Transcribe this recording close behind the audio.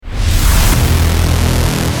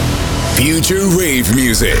Future rave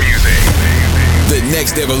music. The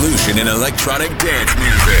next evolution in electronic dance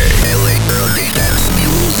music. Electronic dance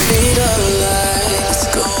music. See the lights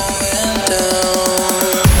going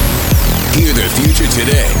down. Hear the future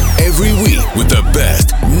today, every week with the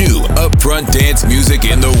best new upfront dance music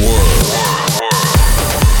in the world.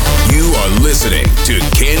 You are listening to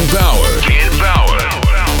Ken Bauer. Ken Bauer.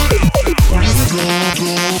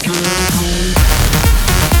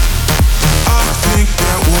 I think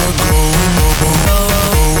that we're going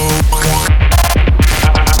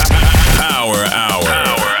Power Hour.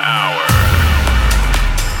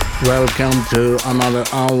 Welcome to another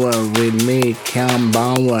hour with me, Ken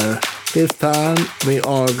Bauer. This time we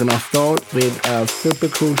are gonna start with a super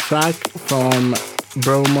cool track from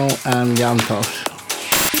Bromo and Jantos.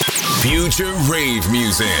 Future rave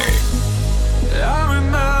music. I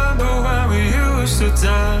remember when we used to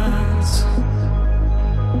dance,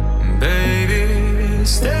 baby,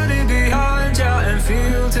 standing behind you and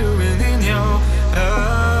feel the wind in your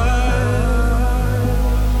eyes,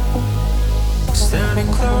 standing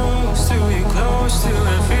close to you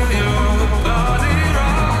and feel your body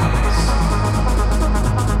rise.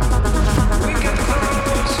 We get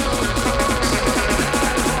closer and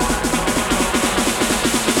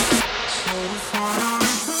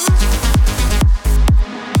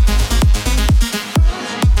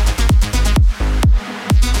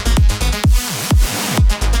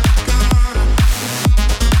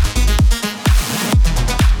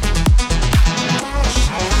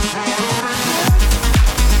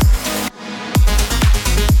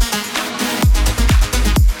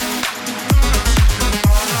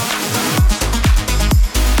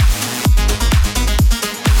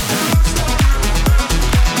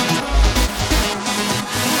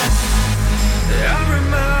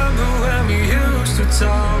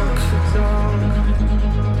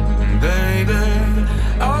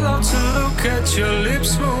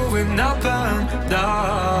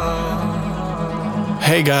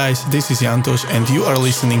Hey guys, this is Jantos and you are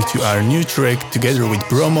listening to our new track together with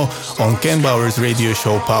Bromo on Ken Bauer's radio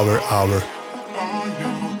show Power Hour.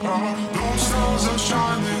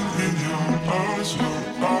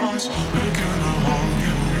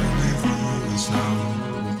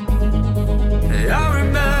 I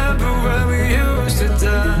remember when we used to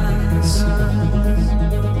dance,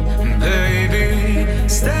 baby,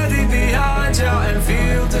 steady behind you and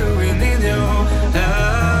feel the wind in your hair.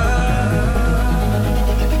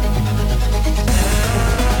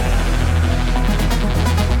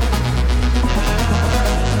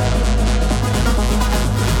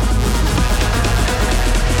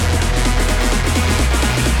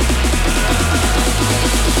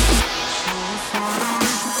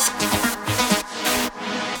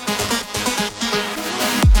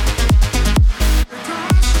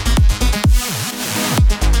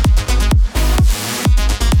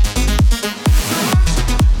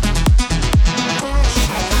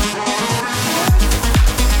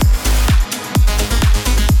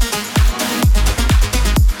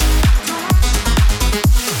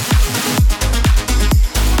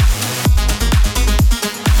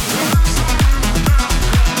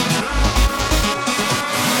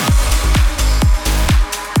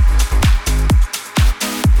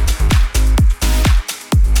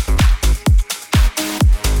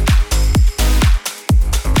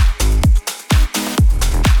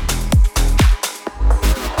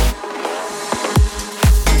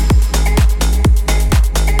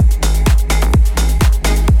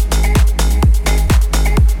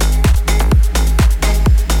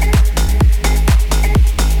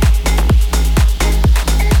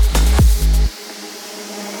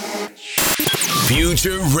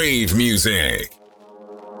 Future rave music.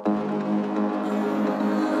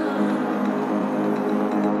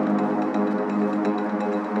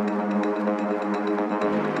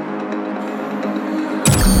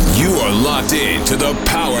 You are locked in to the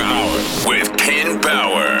Power Hour with Ken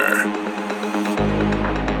Bauer.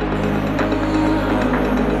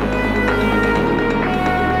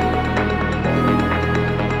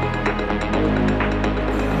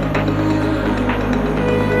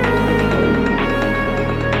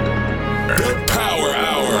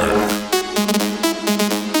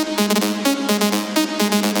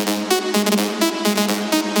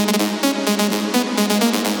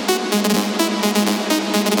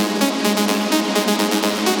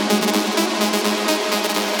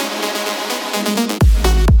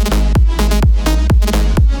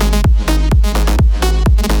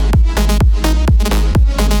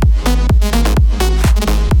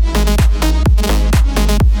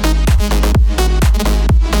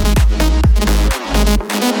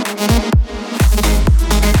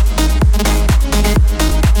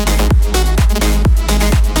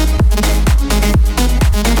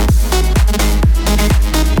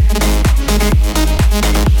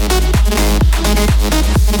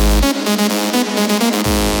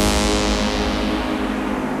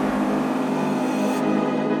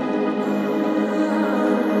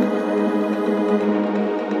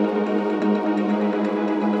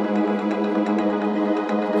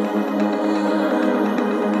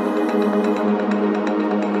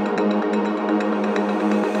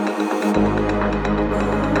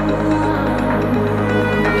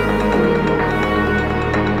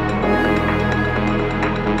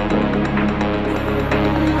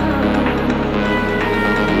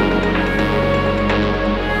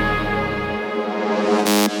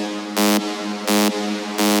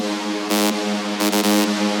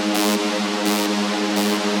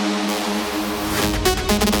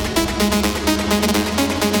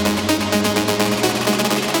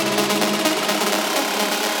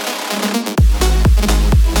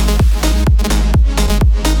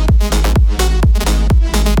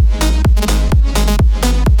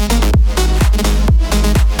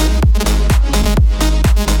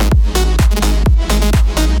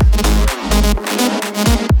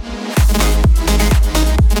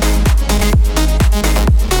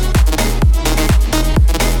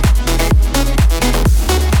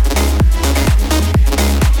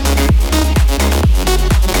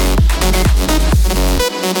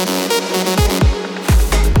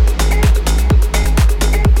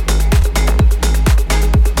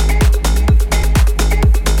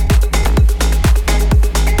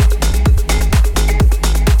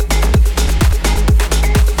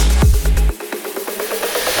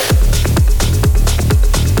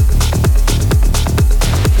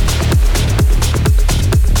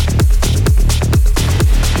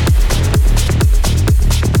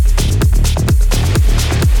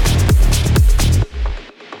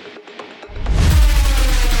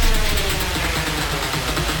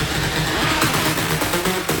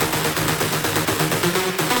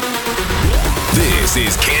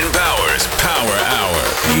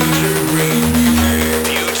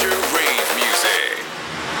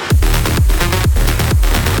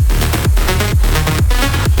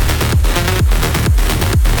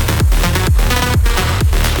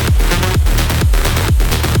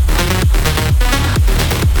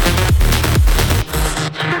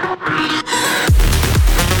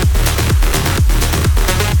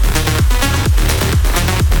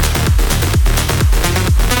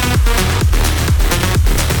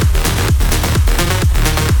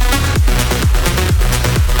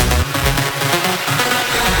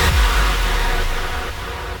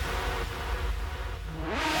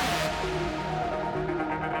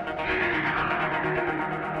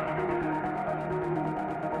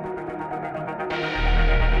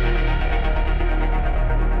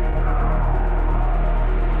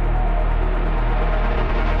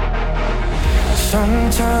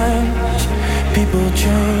 Sometimes people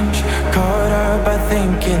change, caught up by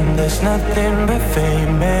thinking there's nothing but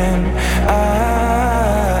fame, and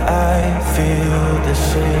I feel the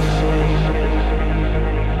same.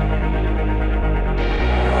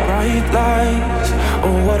 Bright lights,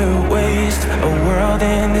 oh what a waste. A world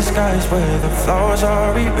in disguise where the flaws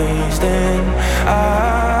are erased, and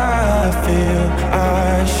I feel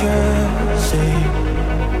I should say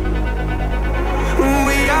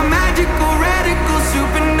we are magical, radical,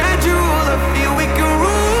 supernatural. I feel we can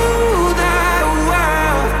rule the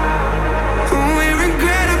world. We're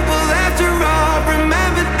incredible after all.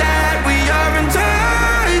 Remember that we are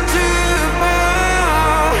untouchable.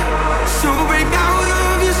 So break out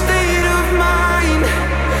of your state of mind,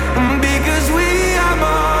 because we are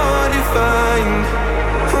more defined.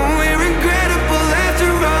 We're incredible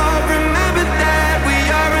after all. Remember that we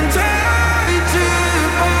are untouchable.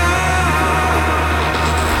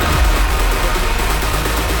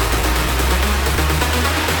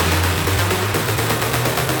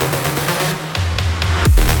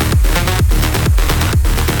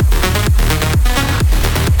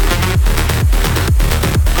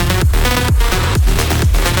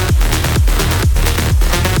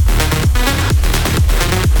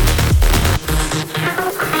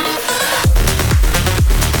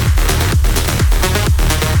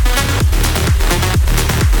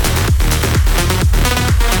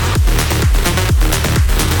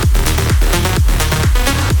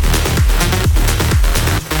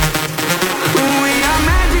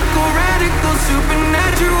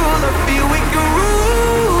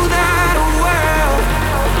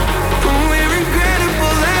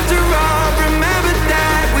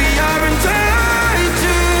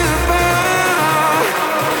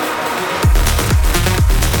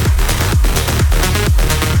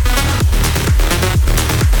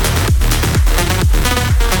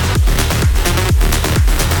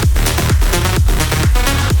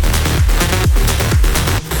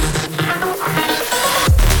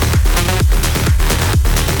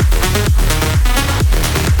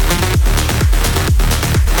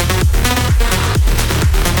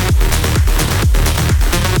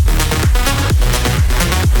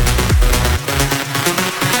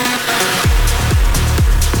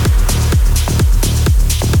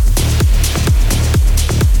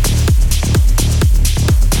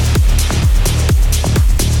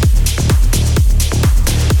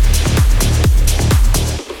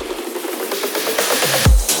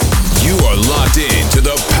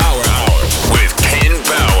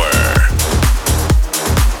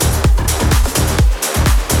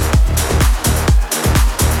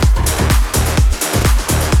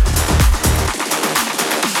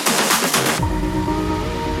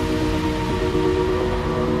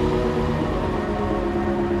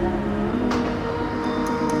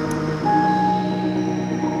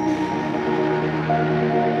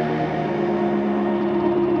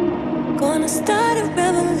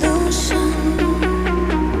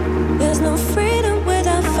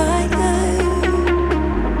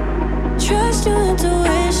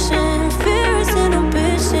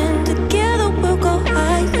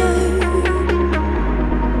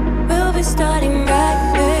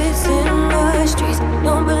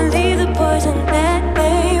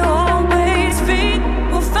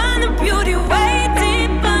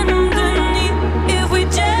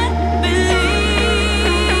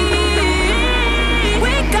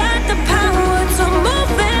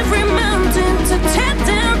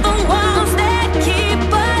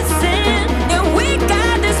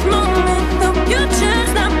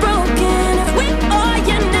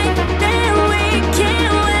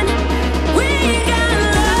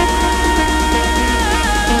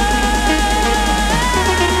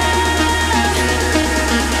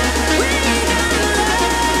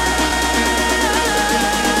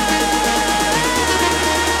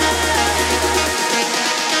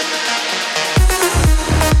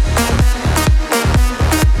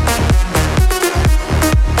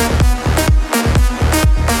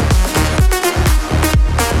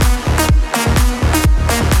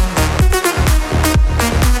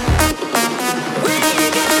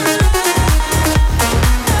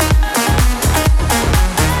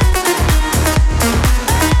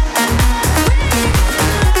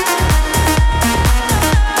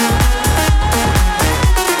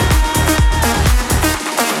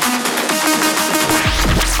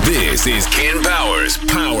 This is Ken Bauer's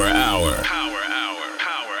Power Hour.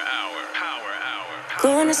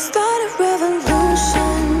 Gonna start a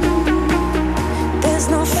revolution. There's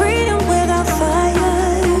no freedom without fire.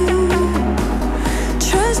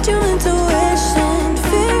 Trust your intuition.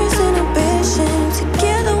 Fear is inhibition.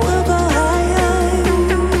 Together we'll go higher.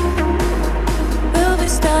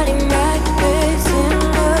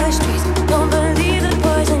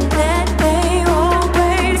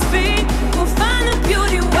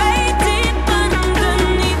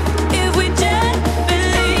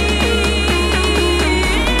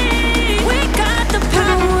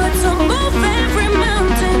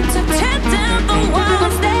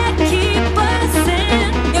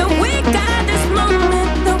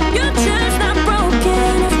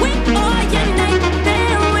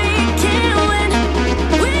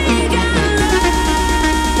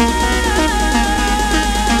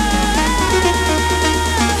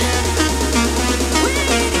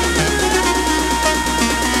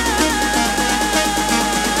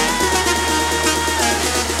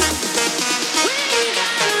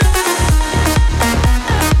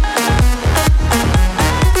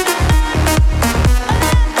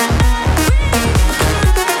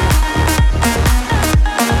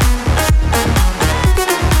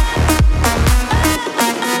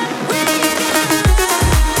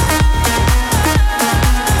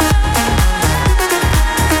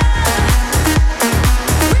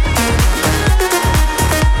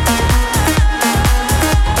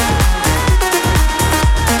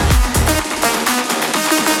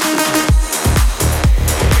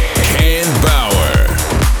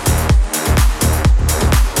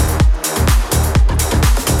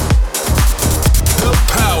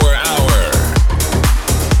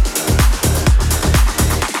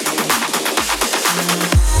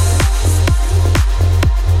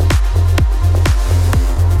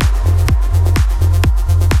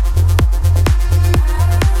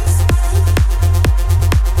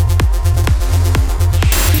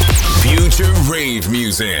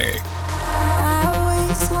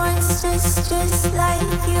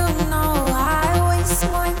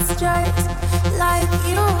 just like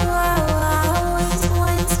you. I always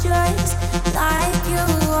want just like you.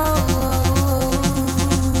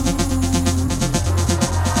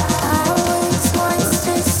 I always want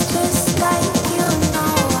just like you. No,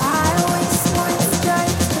 I always want just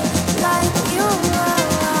like you. I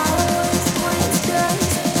always want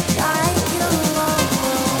just like you.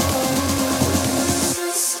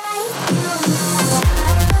 Just like you.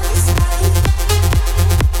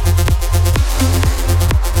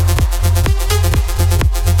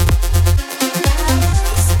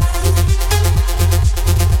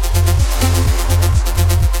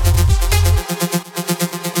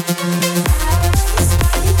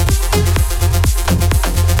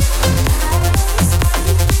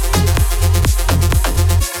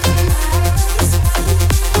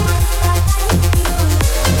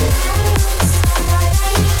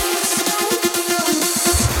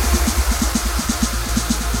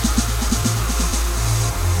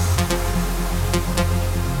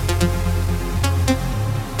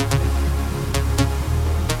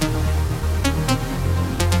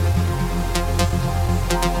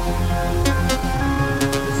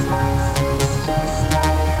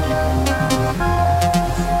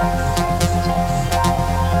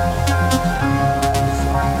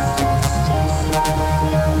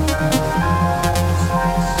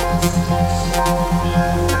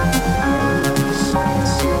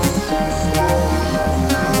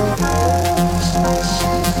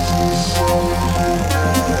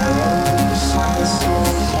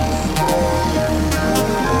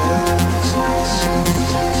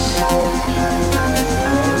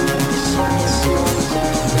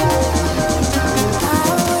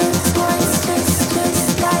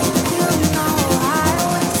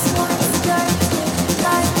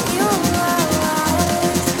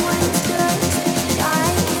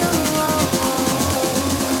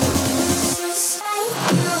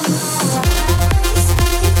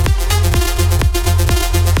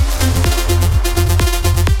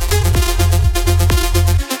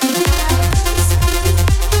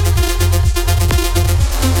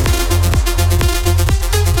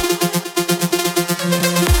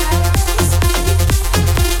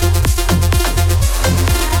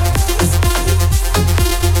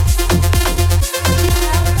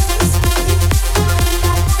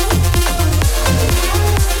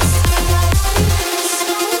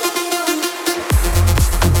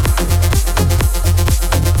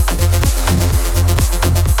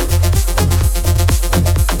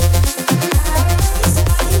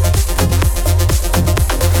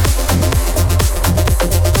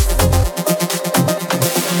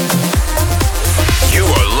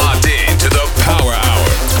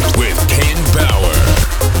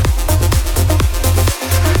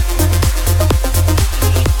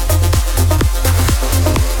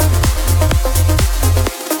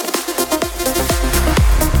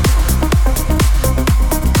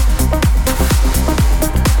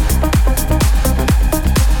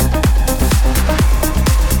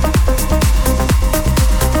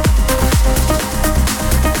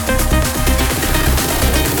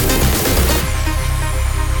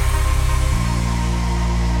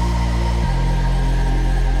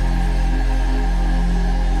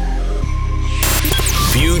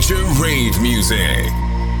 Future rave music.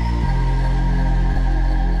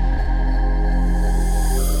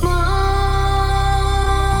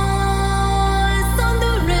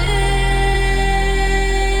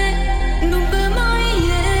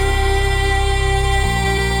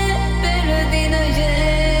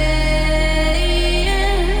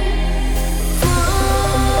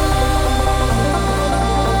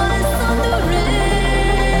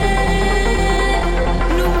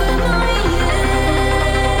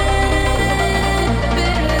 Be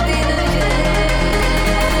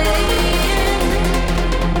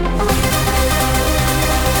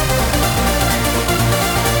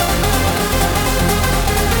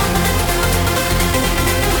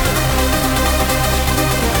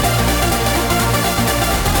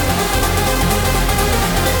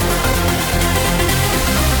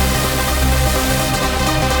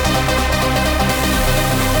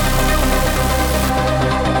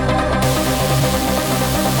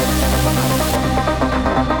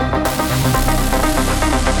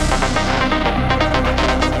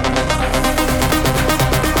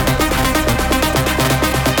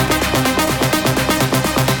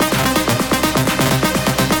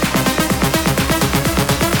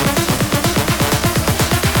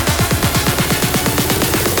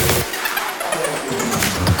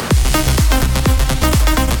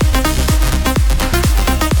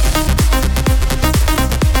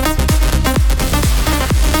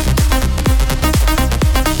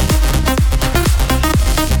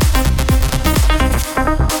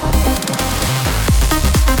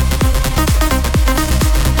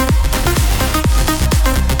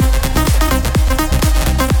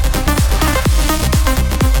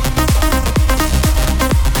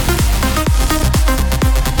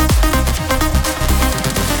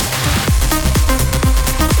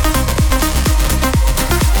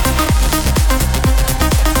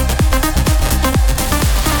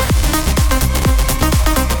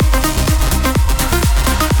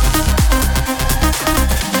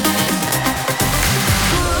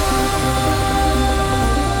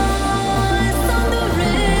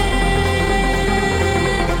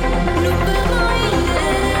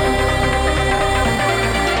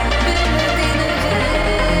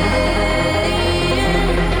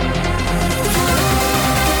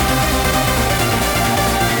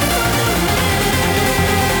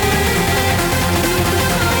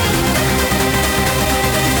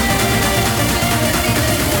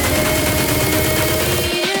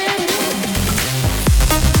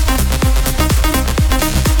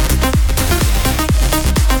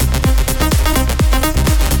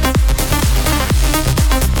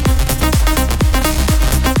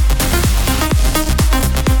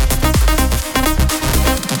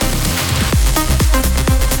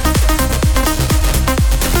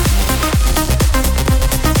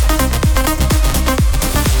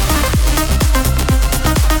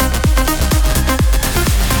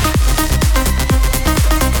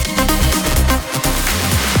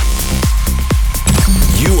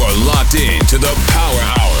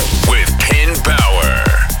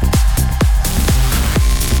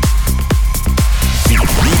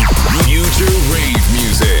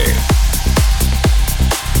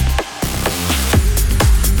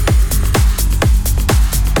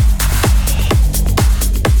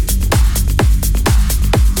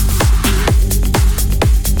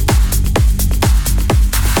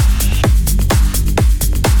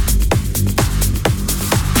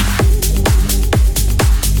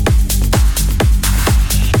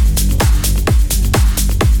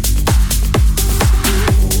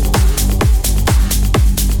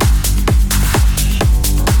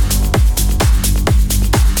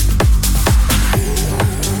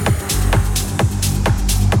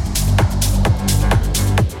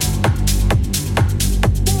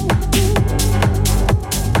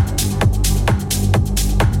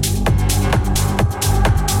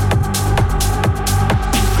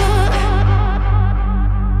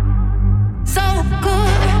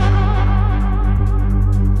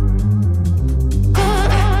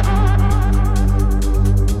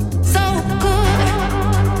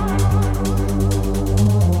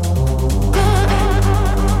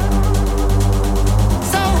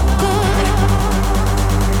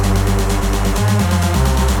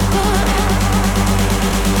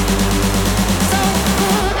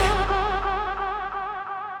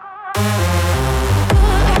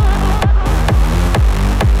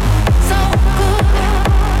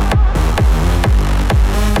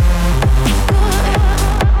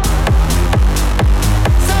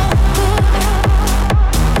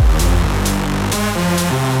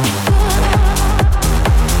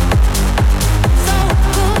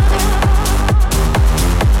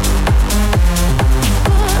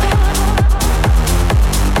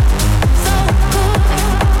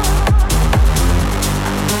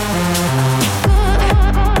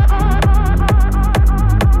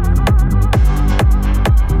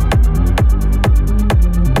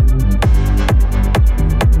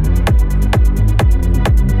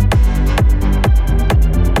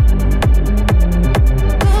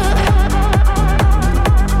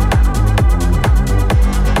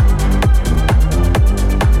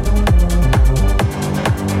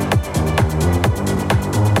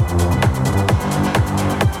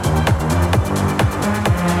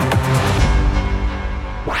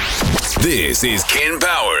This is Ken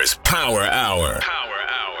Bauer's Power Hour.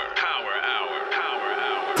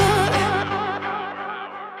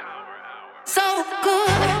 So good.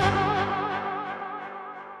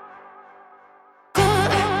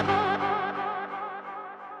 Good.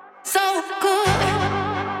 So good.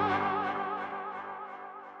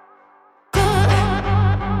 Good.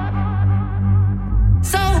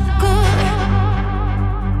 So good.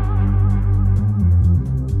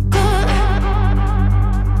 Good.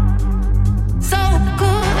 So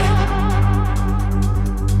good.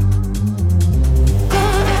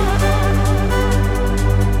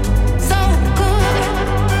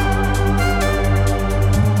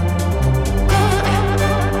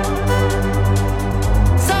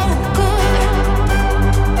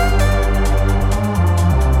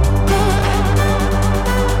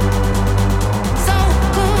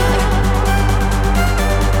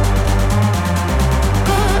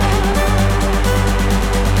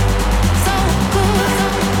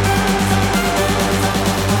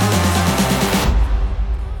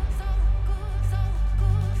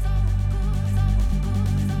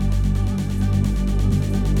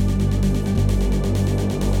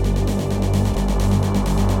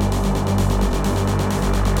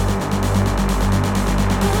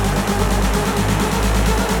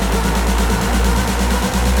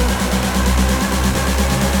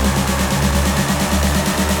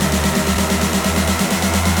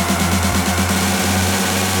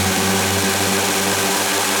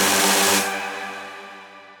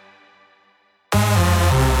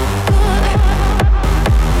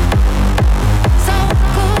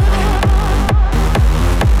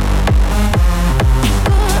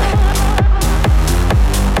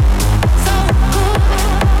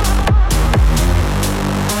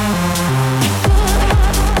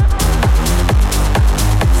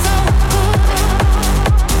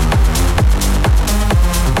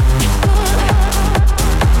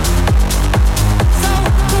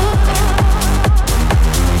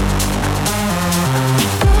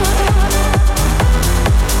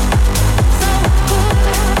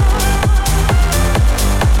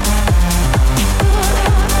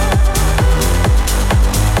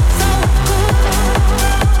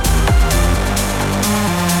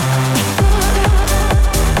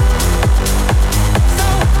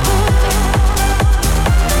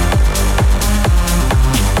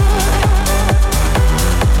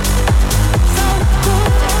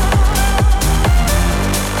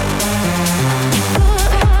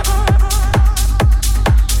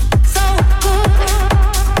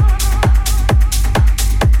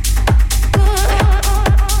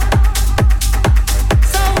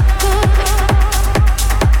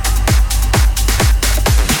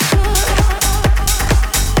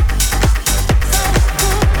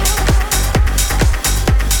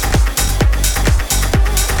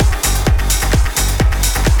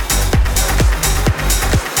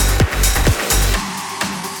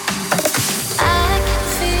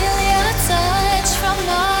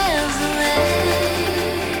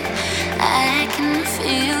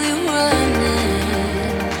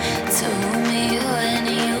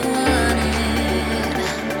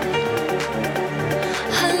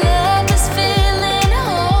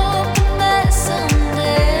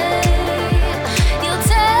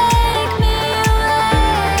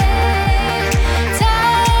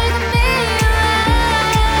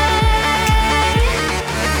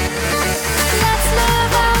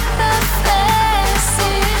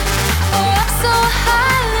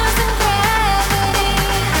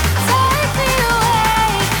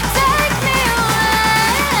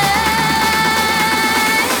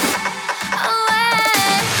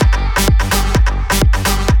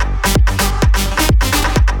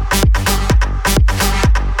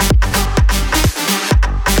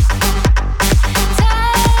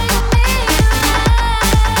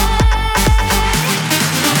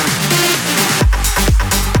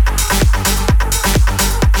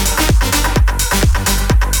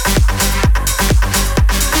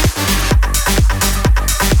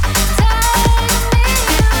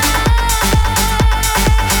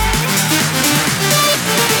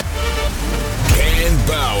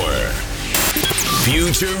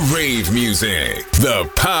 Future rave music. The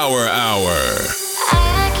Power Hour.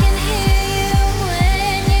 I can hear you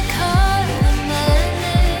when you call my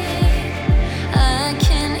name. I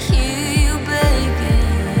can hear you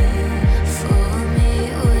begging for me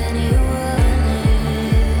when you want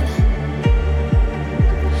it.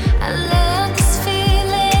 I love this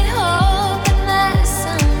feeling, hoping that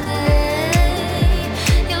someday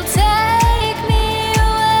you'll take me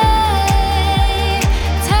away,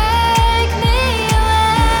 take me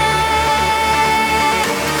away.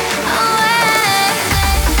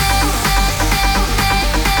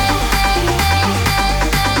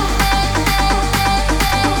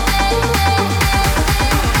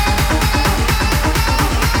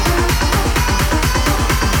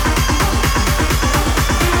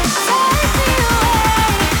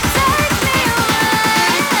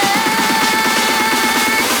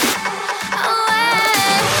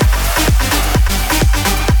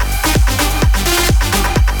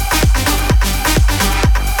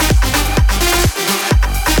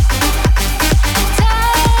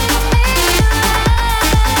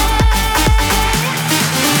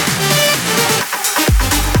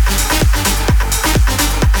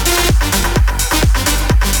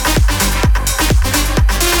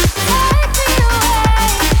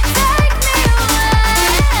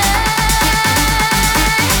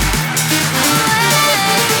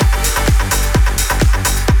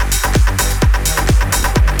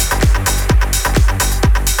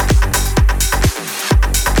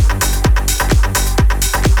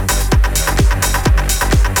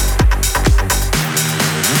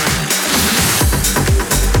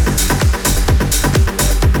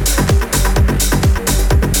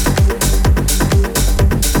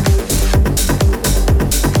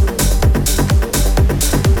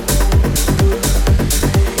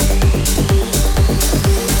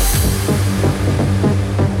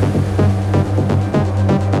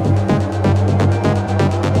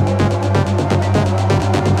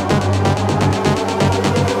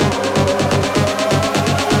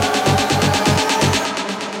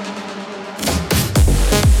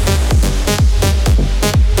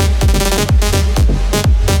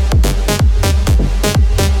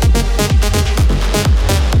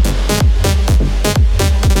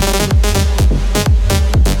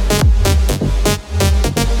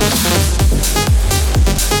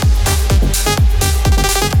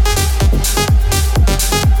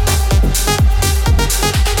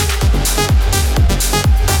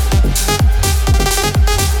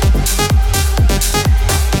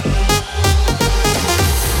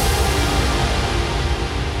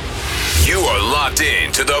 You're locked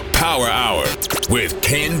in to the Power Hour with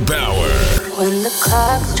Ken Bauer. When the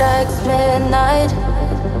clock strikes midnight,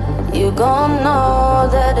 you gon' know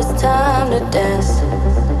that it's time to dance.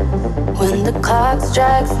 When the clock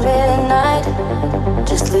strikes midnight,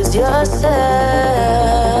 just lose yourself.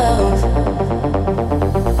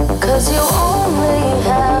 'Cause you only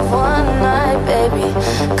have one night, baby.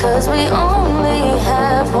 'Cause we only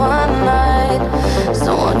have one night.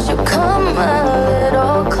 So won't you come a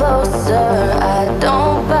little closer? I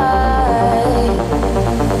don't bite.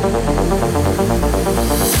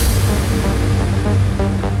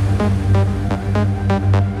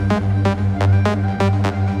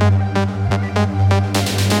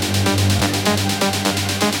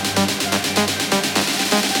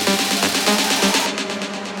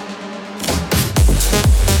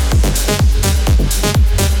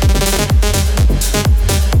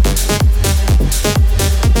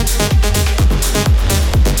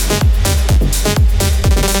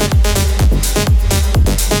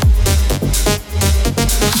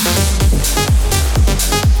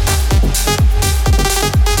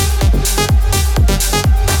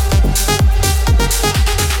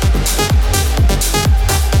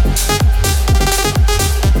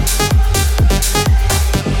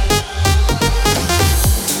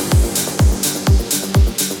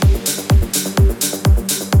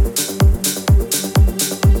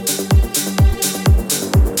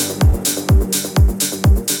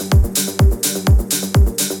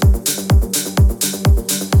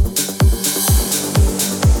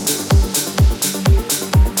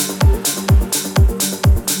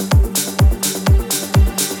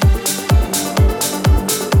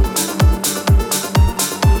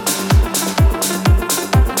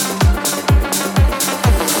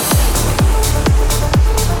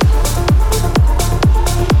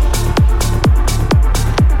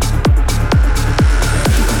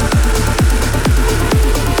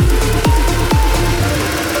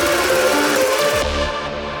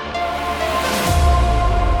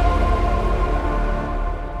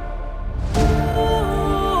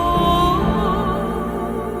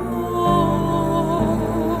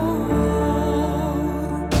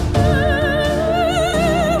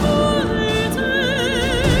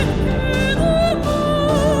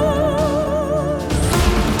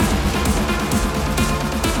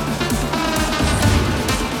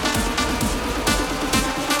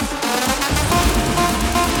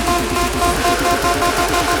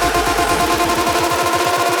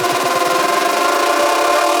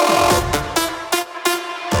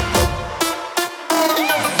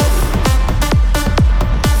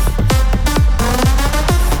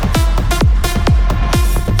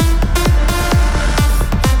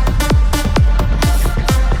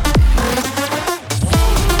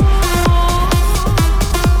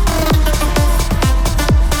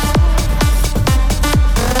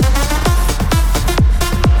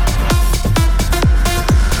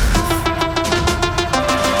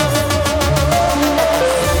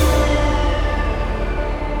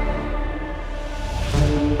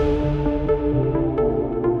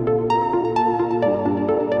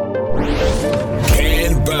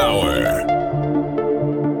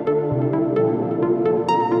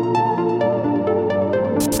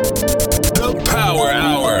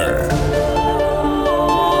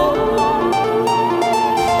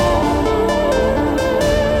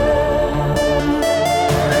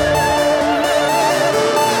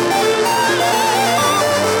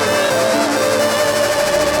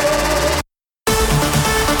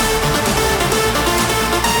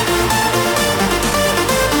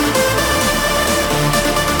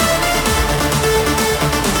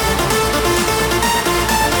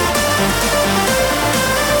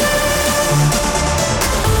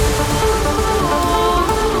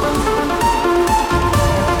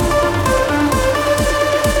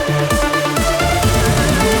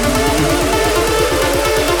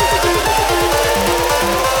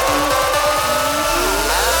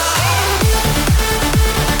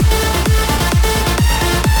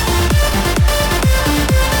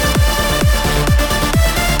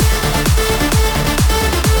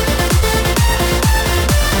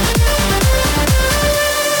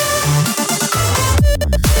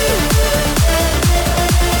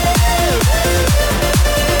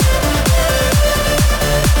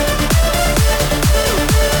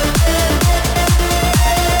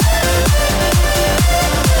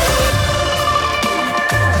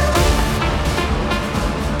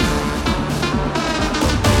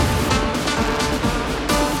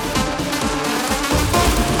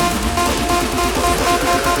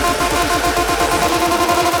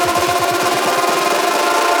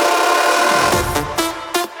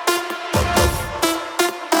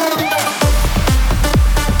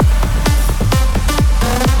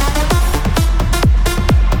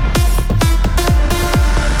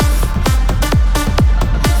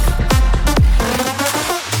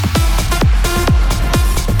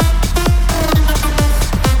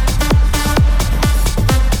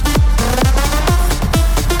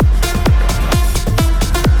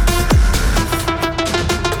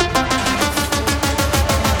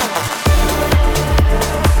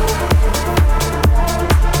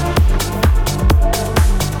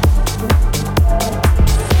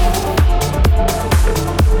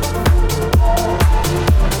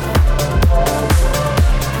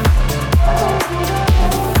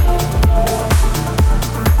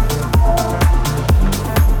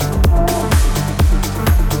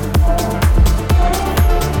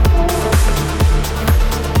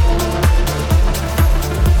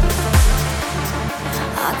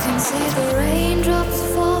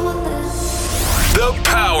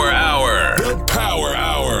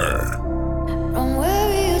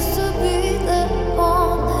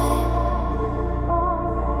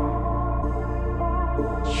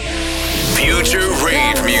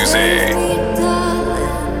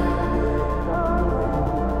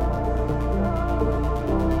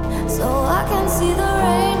 see the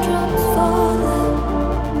raindrops falling,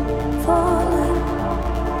 falling,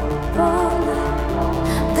 falling.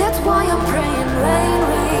 That's why I'm praying, rain,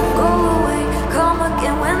 rain, go away, come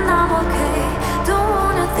again when I'm okay. Don't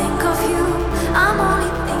wanna think of you, I'm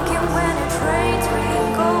only thinking when it rains, rain,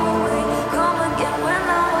 go away, come again when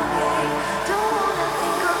I'm okay. Don't wanna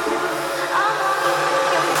think of you, I'm only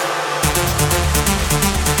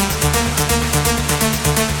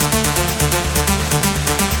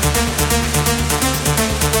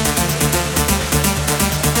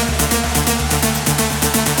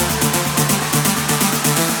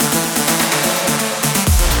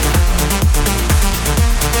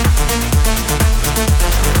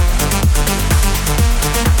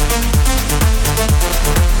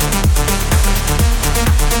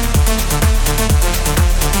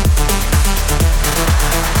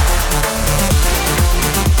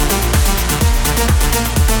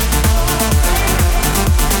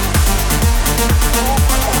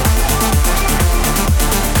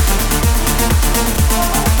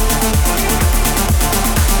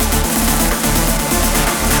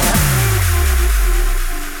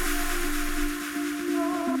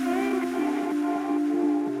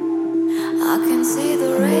I can see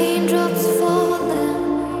the raindrops falling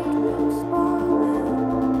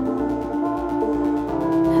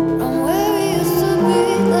from where we used to be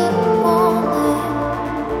that morning.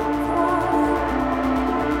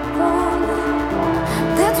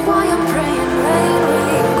 That's why I'm praying, rain,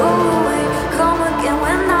 rain, go away, come again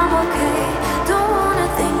when I'm okay. Don't wanna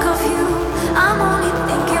think of you, I'm only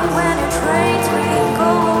thinking when it rains, rain,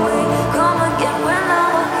 go away, come again when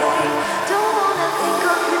I'm okay. Don't wanna think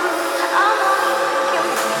of you, I'm only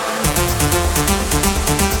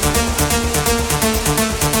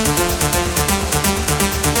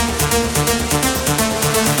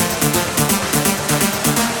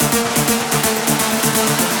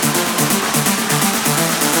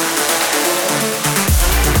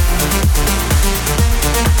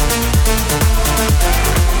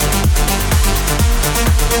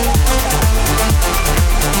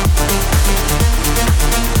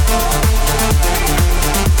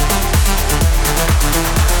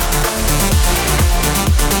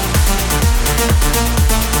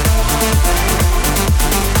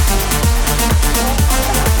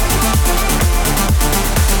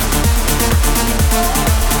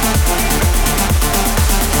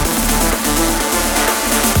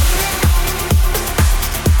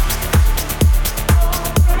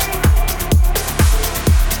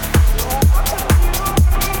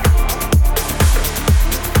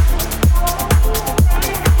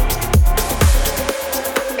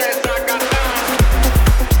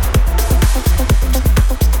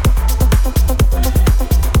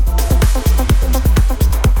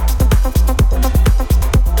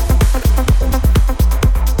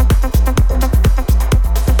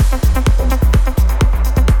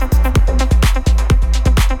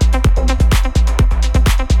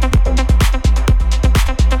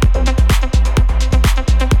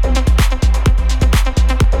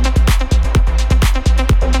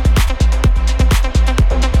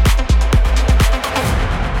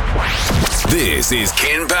This is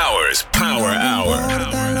Ken Bauer's Power Hour. No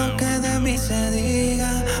importa lo que de mí se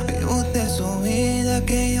diga, vive usted su vida,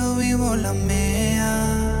 que yo vivo la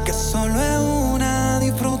mía. Que solo es una,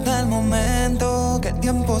 disfruta el momento, que el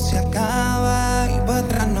tiempo se acaba y para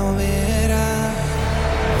atrás no verá.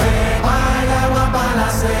 Pepa el agua para la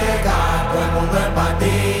seca, todo el mundo en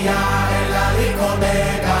patilla en la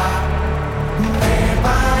discoteca.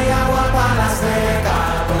 Pepa y agua para la seca,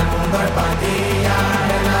 todo el mundo en patilla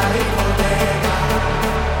en la discoteca.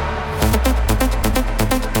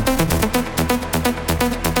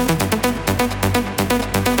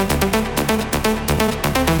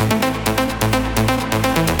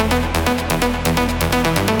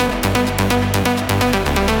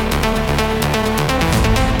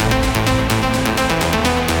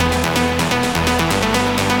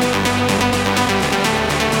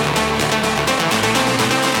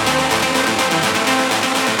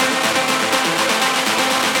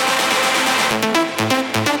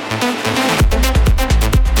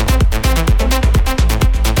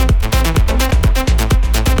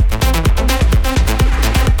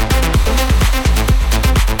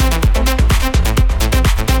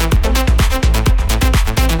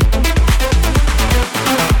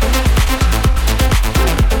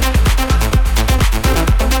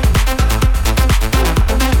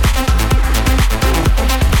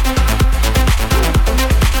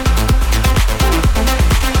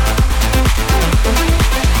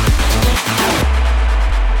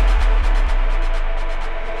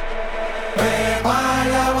 Pepa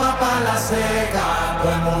y agua para la seca.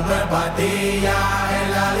 todo el mundo en patilla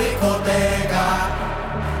en la discoteca.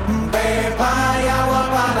 Pepa y agua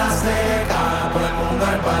para la seca, todo el mundo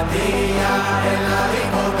en patilla en la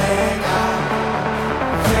discoteca.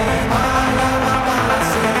 Pepa y agua para la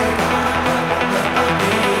seca, todo el mundo en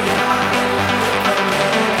patilla en la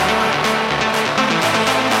discoteca.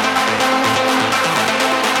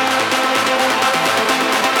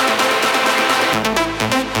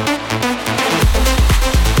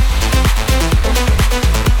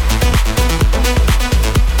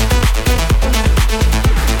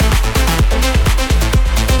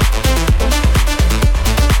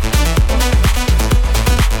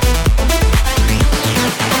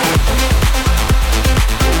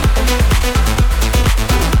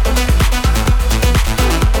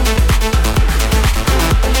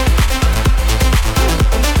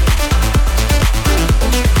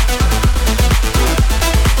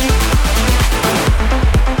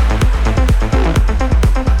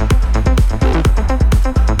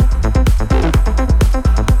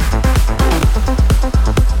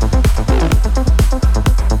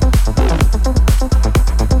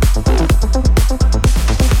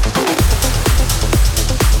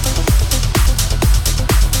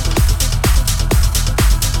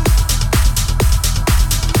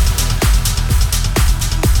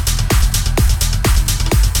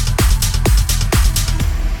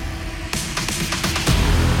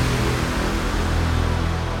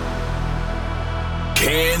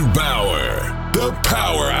 Bauer, the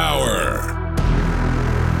Power Hour.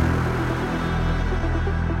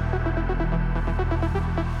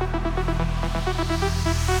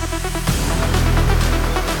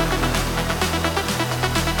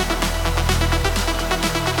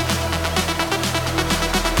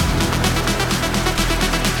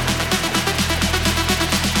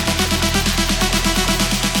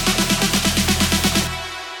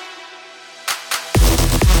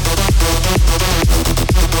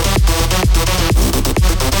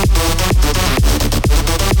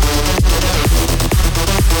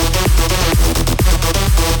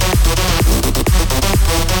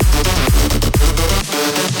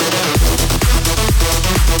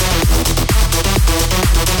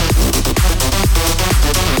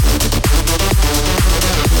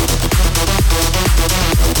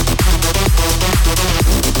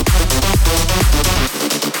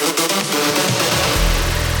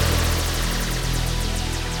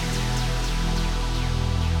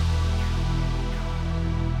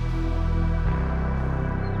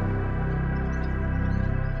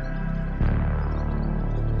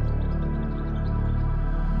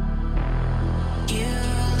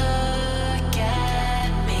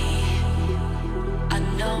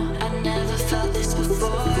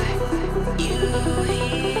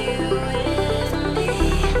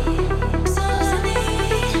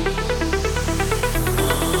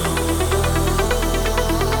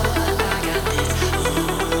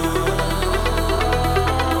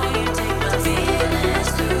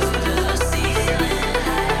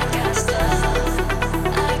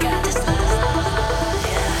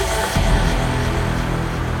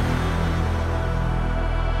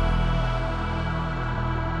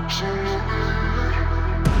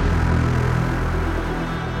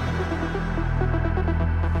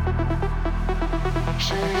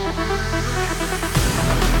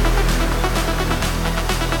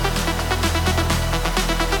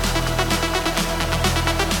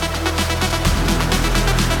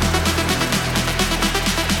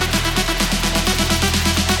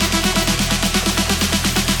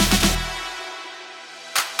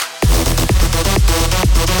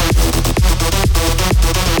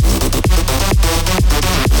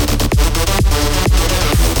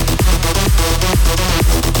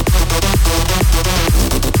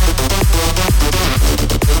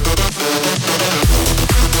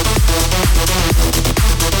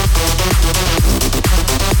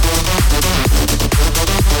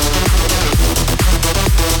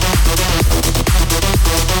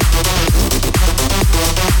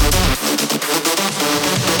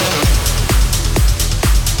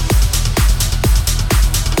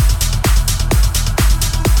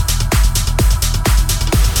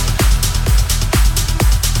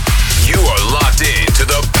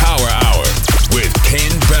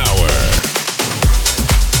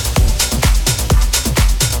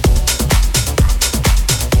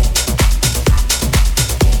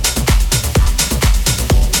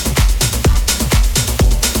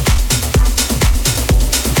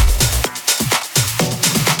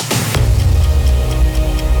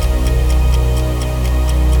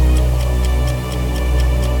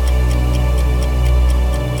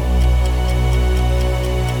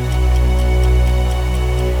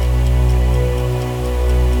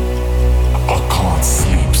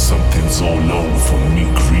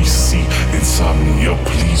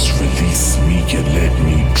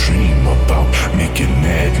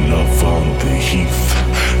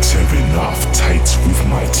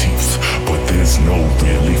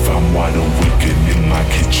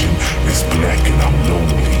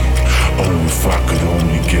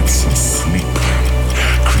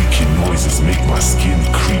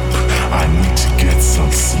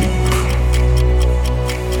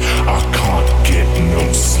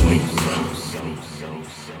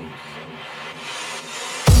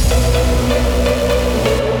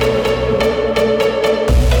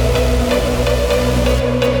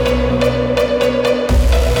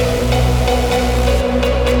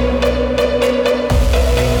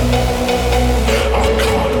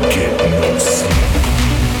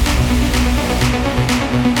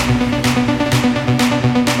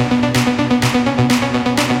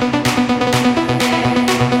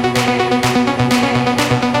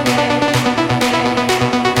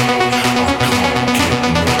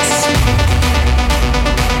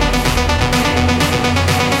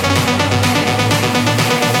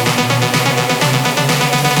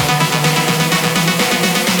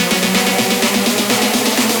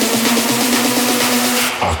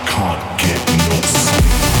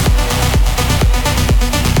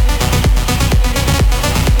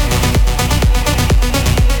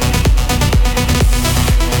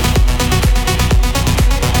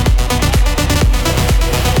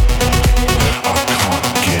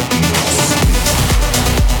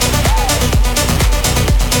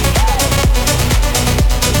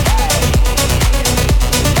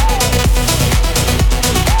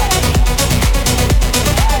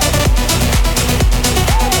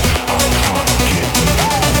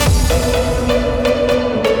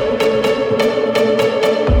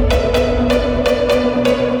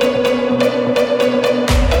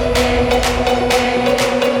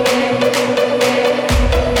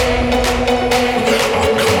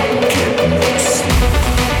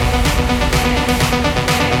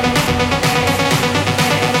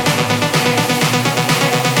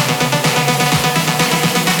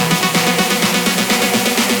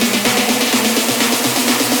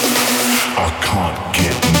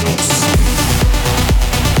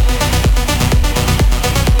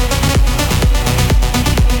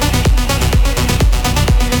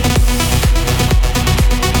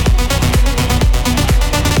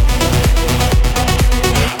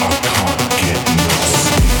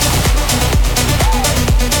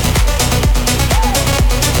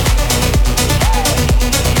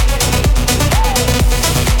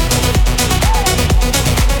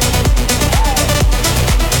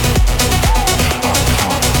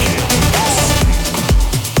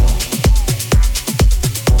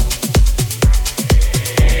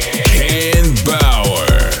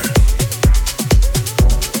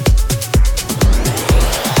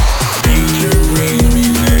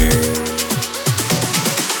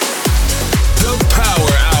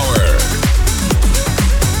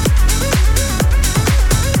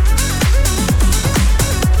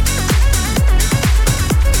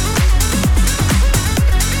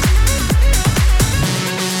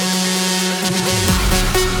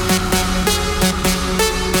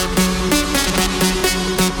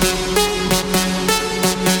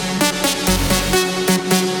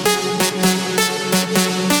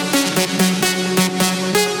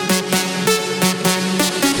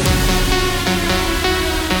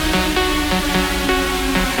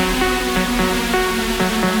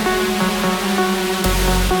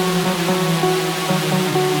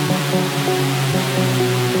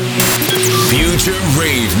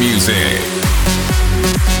 music.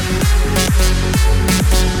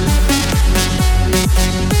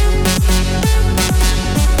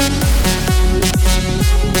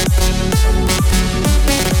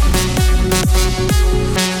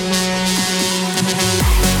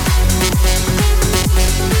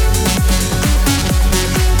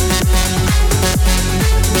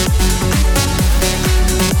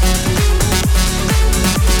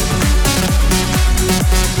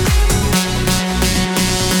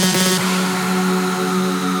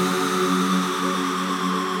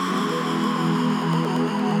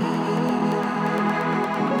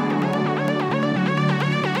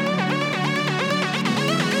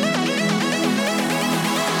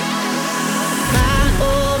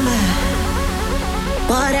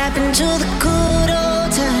 What happened to the good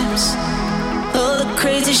old times? All the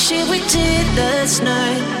crazy shit we did last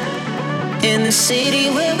night in the city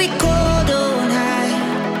where we called all night.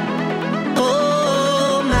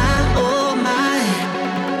 Oh my, oh my.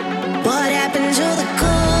 What happened to the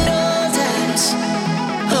good old times?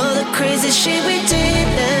 All the crazy shit we did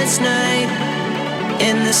last night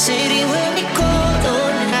in the city where we called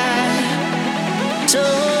all night. So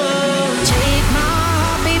take my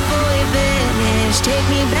heart before it vanished. Take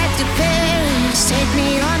me back to Paris. Take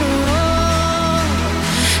me on a road.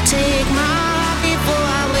 Take my heart before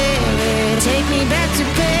I wear it. Take me back to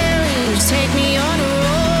Paris. Take me on a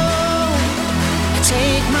road.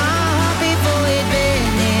 Take my heart before it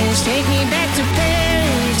vanished. Take me back to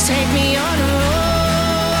Paris. Take me on a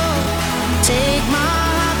road. Take my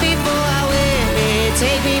heart before I wear it.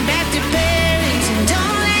 Take me back to Paris and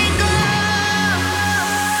don't let go.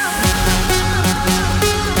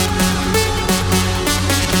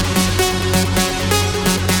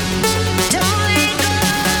 Don't let go.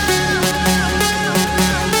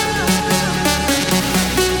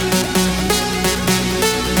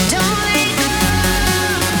 Don't let go.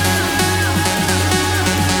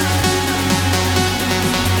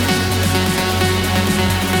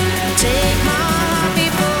 Take my heart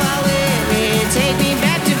before I wear it. Take me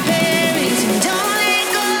back to Paris and don't let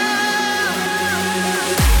go.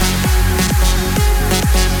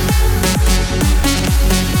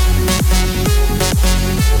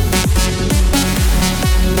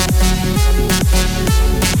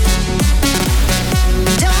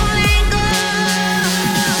 Don't let go. Don't let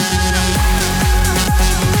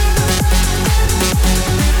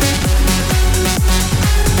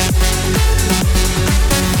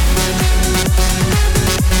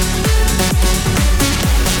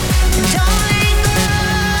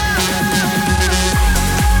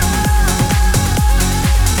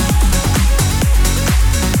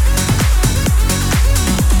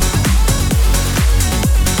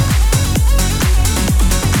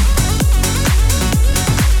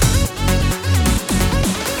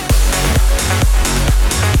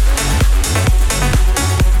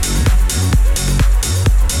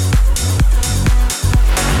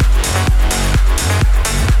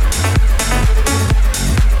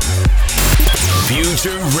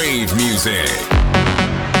Future rave music.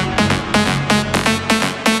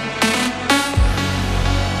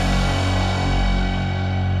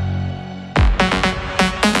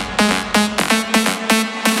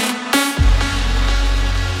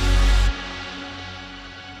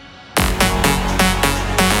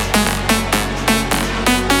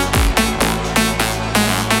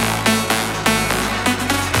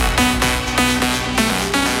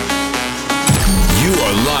 You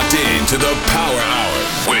are locked in to the Power Hour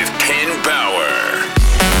with Ken Bauer.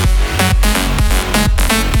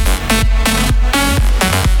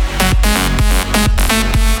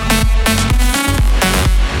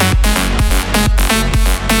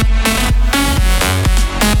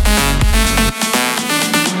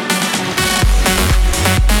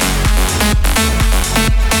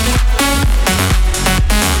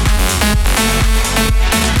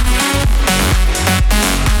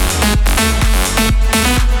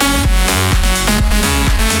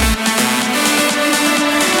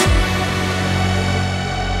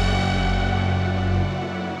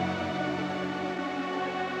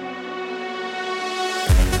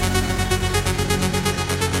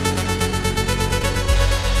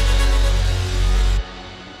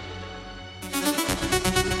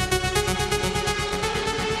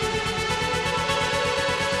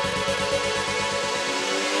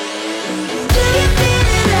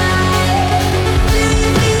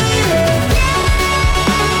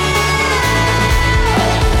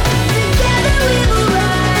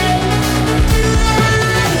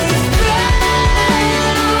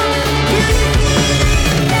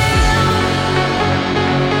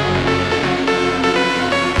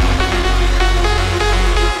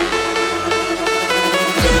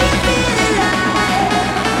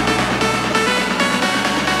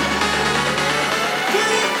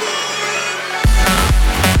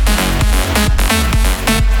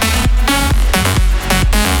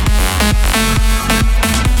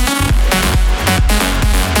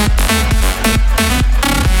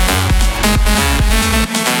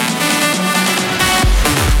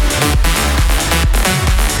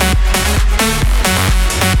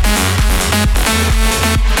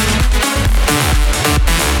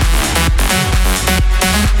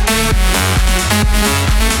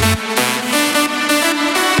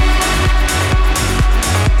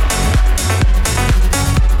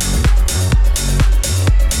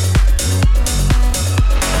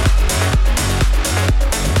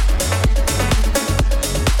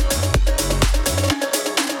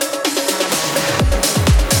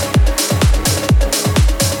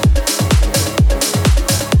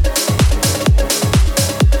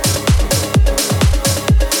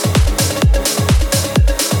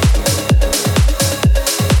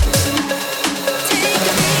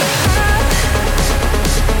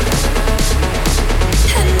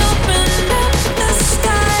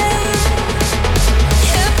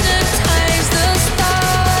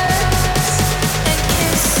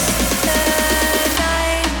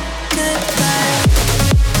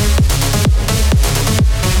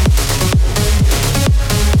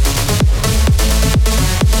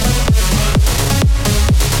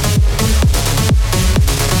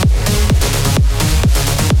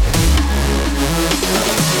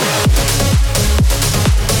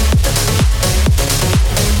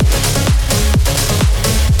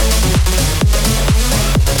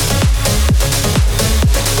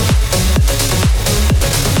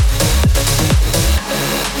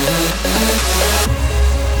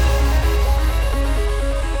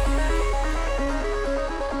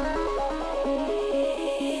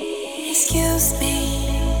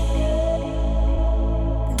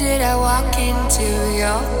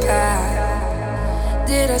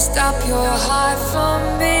 Did I stop your heart from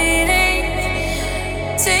beating?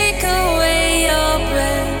 Take away your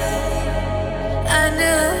breath. I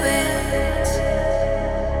knew it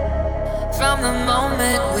from the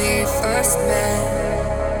moment we first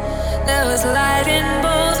met. There was light in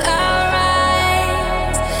both our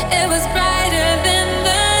eyes. It was brighter than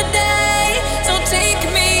the day. So take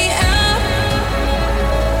me out,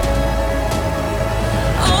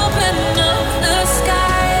 open up the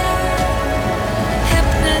sky,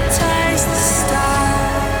 hypnotize the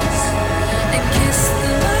stars, and kiss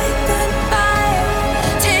the light goodbye.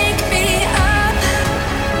 Take me up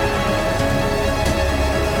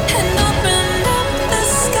and open up the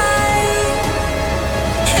sky,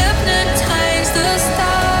 hypnotize the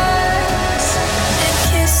stars, and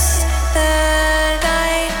kiss the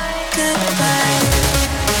night goodbye.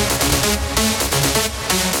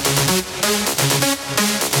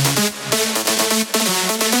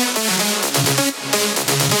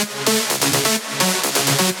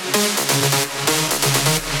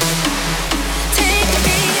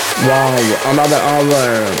 Wow, another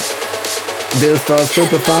hour. This was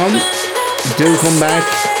super fun. Do come back,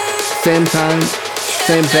 same time,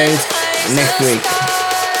 same place, next week.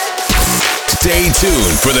 Stay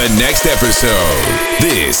tuned for the next episode.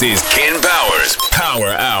 This is Ken Bauer's Power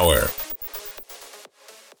Hour.